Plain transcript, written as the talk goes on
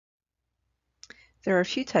There are a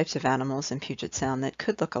few types of animals in Puget Sound that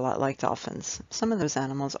could look a lot like dolphins. Some of those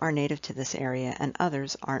animals are native to this area and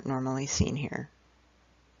others aren't normally seen here.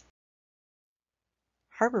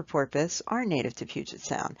 Harbor porpoise are native to Puget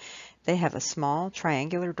Sound. They have a small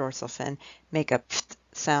triangular dorsal fin, make a pft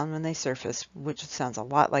sound when they surface, which sounds a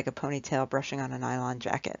lot like a ponytail brushing on a nylon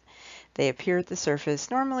jacket. They appear at the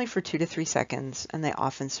surface normally for 2 to 3 seconds, and they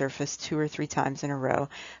often surface 2 or 3 times in a row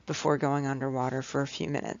before going underwater for a few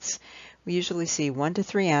minutes. We usually see 1 to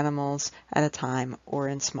 3 animals at a time or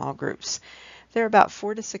in small groups. They're about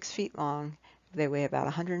 4 to 6 feet long. They weigh about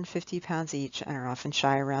 150 pounds each and are often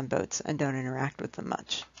shy around boats and don't interact with them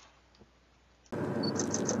much.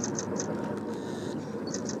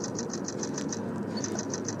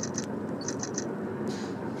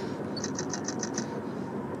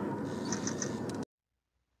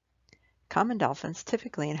 Common dolphins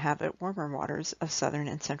typically inhabit warmer waters of southern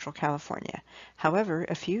and central California. However,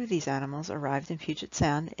 a few of these animals arrived in Puget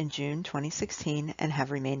Sound in June 2016 and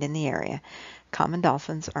have remained in the area. Common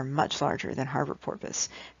dolphins are much larger than harbor porpoise.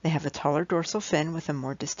 They have a taller dorsal fin with a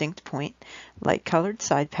more distinct point, light-colored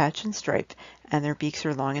side patch and stripe, and their beaks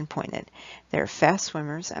are long and pointed. They are fast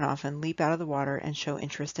swimmers and often leap out of the water and show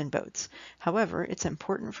interest in boats. However, it's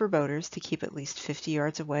important for boaters to keep at least 50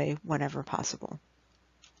 yards away whenever possible.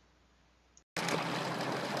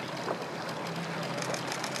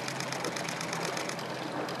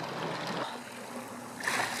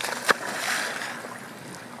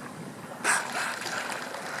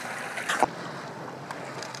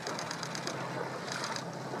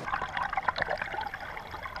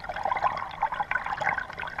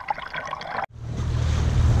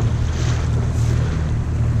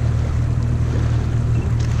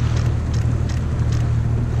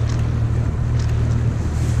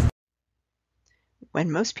 When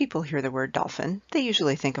most people hear the word dolphin, they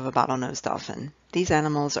usually think of a bottlenose dolphin. These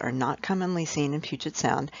animals are not commonly seen in Puget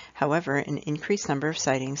Sound. However, an increased number of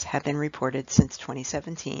sightings have been reported since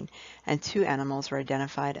 2017, and 2 animals were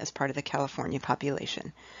identified as part of the California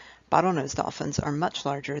population. Bottlenose dolphins are much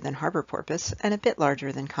larger than harbor porpoise and a bit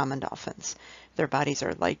larger than common dolphins. Their bodies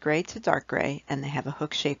are light gray to dark gray, and they have a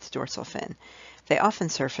hook-shaped dorsal fin. They often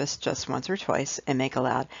surface just once or twice and make a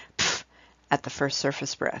loud pff at the first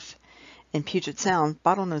surface breath. In Puget Sound,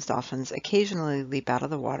 bottlenose dolphins occasionally leap out of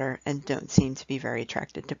the water and don't seem to be very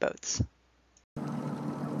attracted to boats.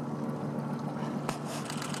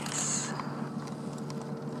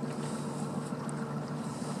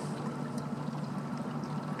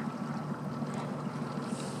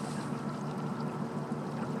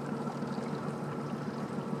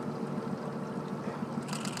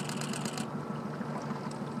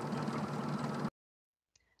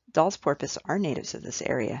 Dall's porpoise are natives of this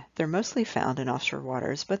area. They're mostly found in offshore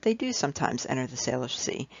waters, but they do sometimes enter the Salish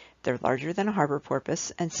Sea. They're larger than a harbor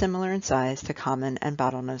porpoise and similar in size to common and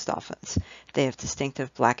bottlenose dolphins. They have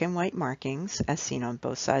distinctive black and white markings, as seen on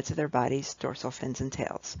both sides of their bodies, dorsal fins, and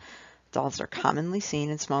tails. Dalls are commonly seen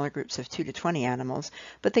in smaller groups of 2 to 20 animals,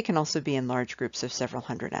 but they can also be in large groups of several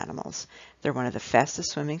hundred animals. They're one of the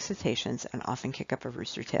fastest swimming cetaceans and often kick up a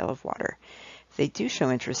rooster tail of water. They do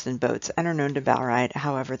show interest in boats and are known to bow ride,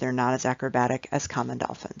 however they're not as acrobatic as common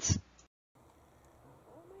dolphins.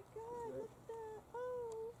 Oh my God, look at that.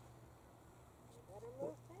 Oh. Better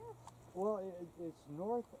move fast. Well, it's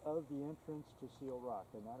north of the entrance to Seal Rock,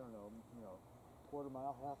 and I don't know, quarter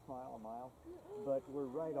mile, half mile, a mile, but we're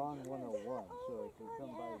right on 101, so if you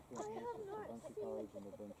come by, you can't miss it. It's a bunch of cars and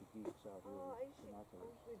a bunch of geeks out here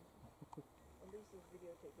binoculars. At least he's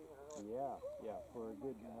videotaping our Yeah, for a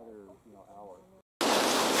good another, hour.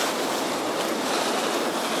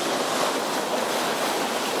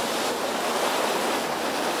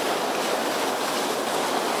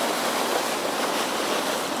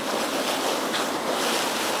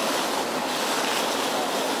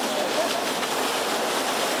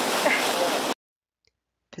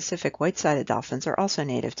 Pacific white-sided dolphins are also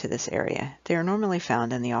native to this area. They are normally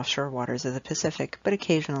found in the offshore waters of the Pacific, but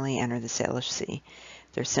occasionally enter the Salish Sea.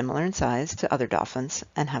 They're similar in size to other dolphins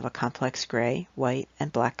and have a complex gray, white,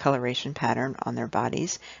 and black coloration pattern on their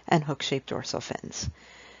bodies and hook-shaped dorsal fins.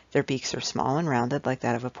 Their beaks are small and rounded like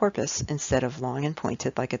that of a porpoise instead of long and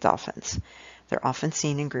pointed like a dolphin's. They're often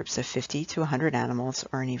seen in groups of 50 to 100 animals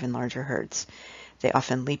or in even larger herds. They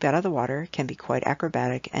often leap out of the water, can be quite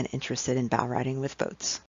acrobatic, and interested in bow riding with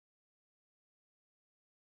boats.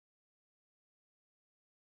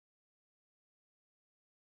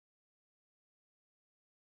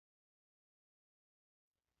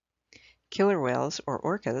 Killer whales, or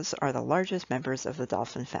orcas, are the largest members of the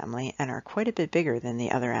dolphin family and are quite a bit bigger than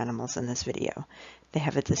the other animals in this video. They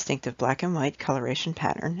have a distinctive black and white coloration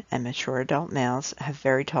pattern, and mature adult males have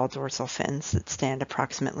very tall dorsal fins that stand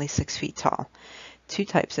approximately 6 feet tall. Two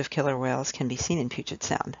types of killer whales can be seen in Puget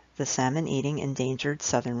Sound: the salmon-eating endangered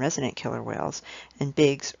southern resident killer whales and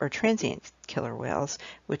bigs or transient killer whales,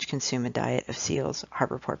 which consume a diet of seals,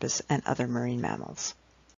 harbor porpoise, and other marine mammals.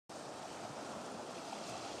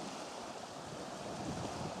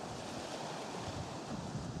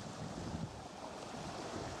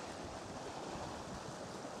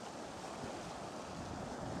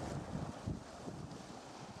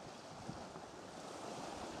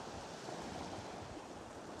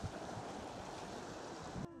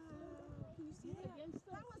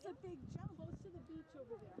 That was a big jump. Close to the beach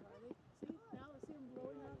over there, Harley. See, now see him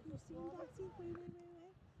blowing up. You see that? See,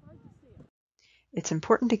 wait. Hard to see him. It's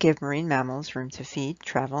important to give marine mammals room to feed,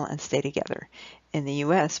 travel, and stay together. In the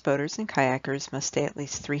U.S., boaters and kayakers must stay at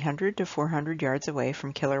least 300 to 400 yards away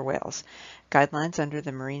from killer whales. Guidelines under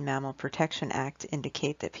the Marine Mammal Protection Act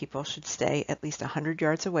indicate that people should stay at least 100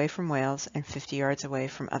 yards away from whales and 50 yards away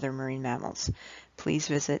from other marine mammals. Please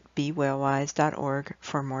visit bewhalewise.org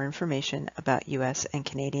for more information about U.S. and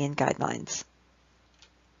Canadian guidelines.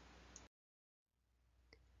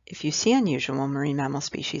 If you see unusual marine mammal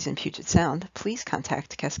species in Puget Sound, please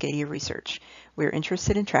contact Cascadia Research. We are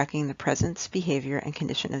interested in tracking the presence, behavior, and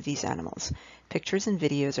condition of these animals. Pictures and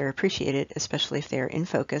videos are appreciated, especially if they are in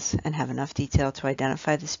focus and have enough detail to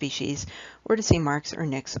identify the species or to see marks or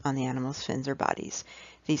nicks on the animal's fins or bodies.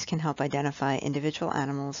 These can help identify individual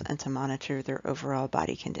animals and to monitor their overall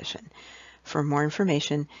body condition. For more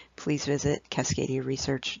information, please visit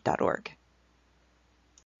cascadiaresearch.org.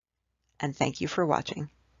 And thank you for watching.